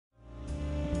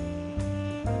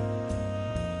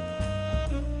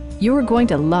You are going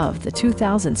to love the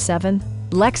 2007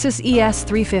 Lexus ES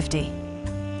 350.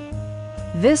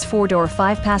 This four-door,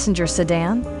 five-passenger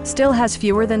sedan still has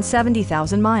fewer than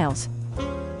 70,000 miles.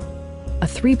 A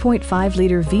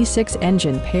 3.5-liter V6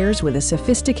 engine pairs with a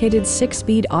sophisticated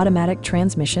six-speed automatic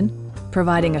transmission,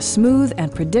 providing a smooth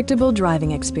and predictable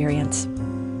driving experience.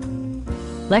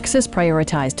 Lexus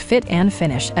prioritized fit and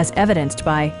finish as evidenced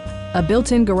by a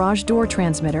built-in garage door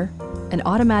transmitter, an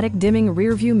automatic dimming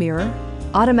rearview mirror,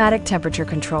 automatic temperature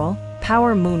control,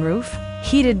 power moonroof,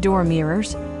 heated door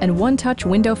mirrors, and one-touch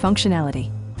window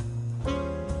functionality.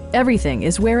 Everything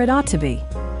is where it ought to be,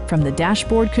 from the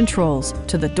dashboard controls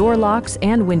to the door locks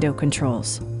and window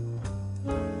controls.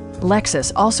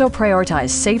 Lexus also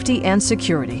prioritized safety and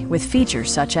security with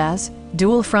features such as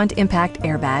dual front impact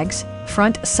airbags,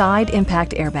 front side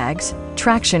impact airbags,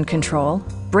 traction control,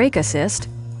 brake assist,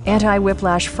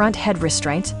 anti-whiplash front head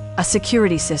restraints, a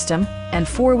security system, and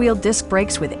four-wheel disc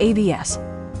brakes with ABS.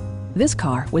 This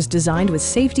car was designed with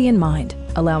safety in mind,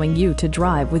 allowing you to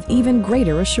drive with even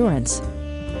greater assurance.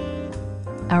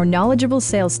 Our knowledgeable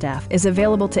sales staff is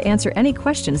available to answer any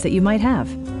questions that you might have.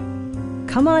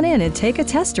 Come on in and take a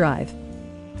test drive.